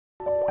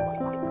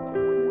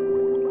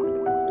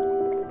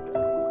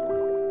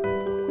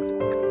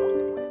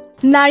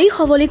নাৰী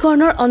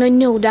সবলীকৰণৰ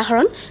অনন্য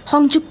উদাহৰণ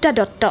সংযুক্তা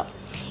দত্ত।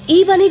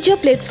 ই-বাণিজ্য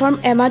প্লেটফৰ্ম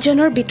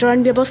এমাজনৰ বিতৰণ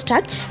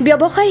ব্যৱস্থাক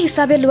ব্যৱসায়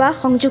হিচাপে লোৱা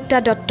সংযুক্তা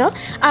দত্ত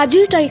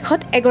আজিৰ তাৰিখত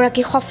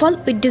এগৰাকী সফল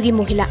উদ্যোগী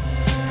মহিলা।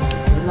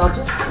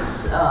 লজিষ্টিক্স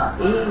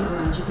এই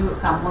যিটো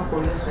কাম মই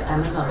কৰি আছোঁ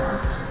এমাজনৰ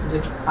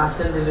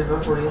পাৰ্চেল ডেলিভাৰ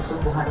কৰি আছোঁ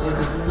গুৱাহাটীৰ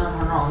বিভিন্ন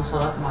ধৰণৰ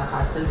অঞ্চলত মই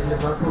পাৰ্চেল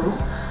ডেলিভাৰ কৰোঁ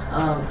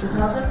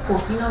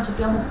 2014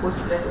 যেতিয়া মোক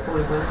কৈছিলে এইটো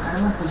কৰিবলৈ কাৰণ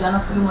মই বুজা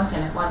নাছিলোঁ মই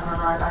কেনেকুৱা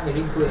ধৰণৰ এটা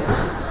হেৰিত গৈ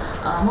আছোঁ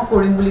মই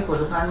কৰিম বুলি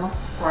ক'লোঁ কাৰণ মই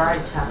কৰাৰ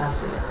ইচ্ছা এটা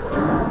আছিলে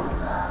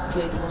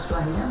যেতিয়া এইটো বস্তু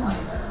আহিলে মই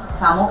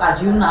কামক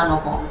আজিও না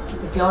নকওঁ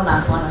তেতিয়াও না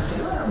কোৱা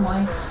নাছিলোঁ আৰু মই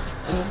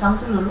এই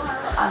কামটো ল'লোঁ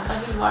আৰু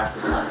আগবাঢ়ি লোৱাৰ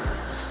পিছত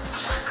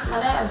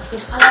মানে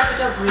পিছফালে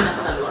কেতিয়াও ঘূৰি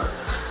নাচালোঁ আৰু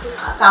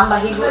কাম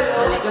বাঢ়ি গ'ল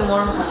তেনেকৈ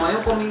মোৰ সময়ো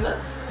কমি গ'ল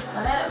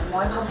মানে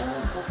মই ভাবোঁ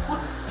বহুত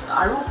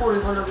আৰু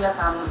কৰিবলগীয়া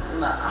কাম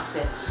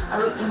আছে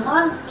আৰু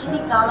ইমানখিনি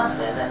কাম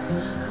আছে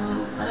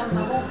মানে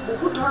ভাবোঁ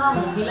বহুত ধৰণৰ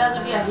মহিলা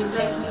যদি আহি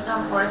পেলাই এইখিনি কাম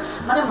কৰে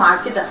মানে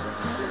মাৰ্কেট আছে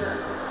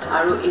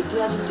আৰু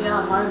এতিয়া যেতিয়া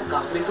আমাৰ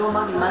গভৰ্ণমেণ্টেও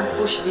আমাক ইমান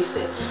পুছ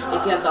দিছে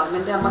এতিয়া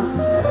গভৰ্ণমেণ্টে আমাক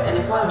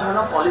এনেকুৱা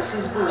ধৰণৰ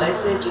পলিচিছবোৰ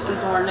ওলাইছে যিটো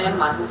ধৰণে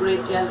মানুহবোৰে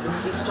এতিয়া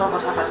লুকিষ্টৰ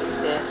কথা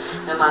পাতিছে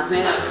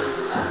মানুহে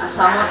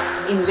আসামত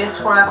ইনভেষ্ট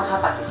কৰাৰ কথা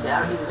পাতিছে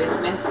আৰু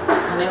ইনভেষ্টমেণ্ট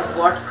মানে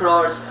ৱৰ্ড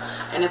ক্ৰ'ৰ্ছ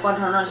এনেকুৱা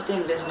ধৰণৰ যেতিয়া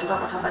ইনভেষ্টমেণ্টৰ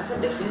কথা পাতিছে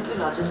ডেফিনেটলি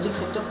লজিষ্টিক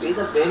চেক্টৰ প্লেজ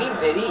আ ভেৰি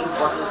ভেৰি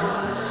ইম্পৰ্টেণ্ট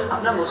ৰ'ল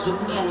আপোনাৰ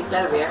বস্তুখিনি আহি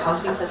পেলাই ৱেৰ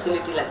হাউচিং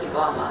ফেচিলিটি লাগিব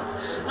আমাক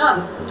ন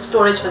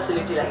ষ্ট'ৰেজ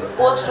ফেচিলিটি লাগিব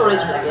ক'ল্ড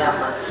ষ্ট'ৰেজ লাগে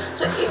আমাক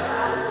চ'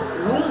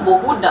 ৰুম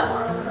বহুত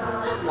ডাঙৰ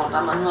মতা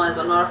মানুহ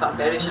এজনৰ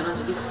কম্পেৰিজনত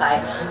যদি চাই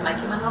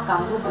মাইকী মানুহৰ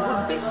কামবোৰ বহুত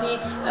বেছি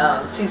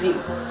চিজিল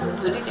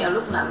যদি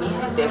তেওঁলোক নামি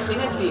আহে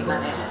ডেফিনেটলি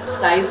মানে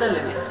স্কাই ইজ আ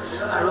লিমিট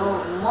আৰু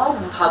মই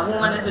ভাবোঁ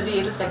মানে যদি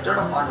এইটো ছেক্টৰত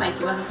অকণমান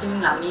মাইকী মানুহখিনি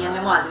নামি আহে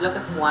মই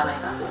আজিলৈকে পোৱা নাই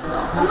কাকো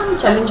অকণমান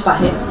চেলেঞ্জ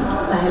বাঢ়ে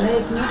লাহে লাহে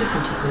এইখিনিও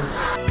দেখোন ঠিক হৈ যায়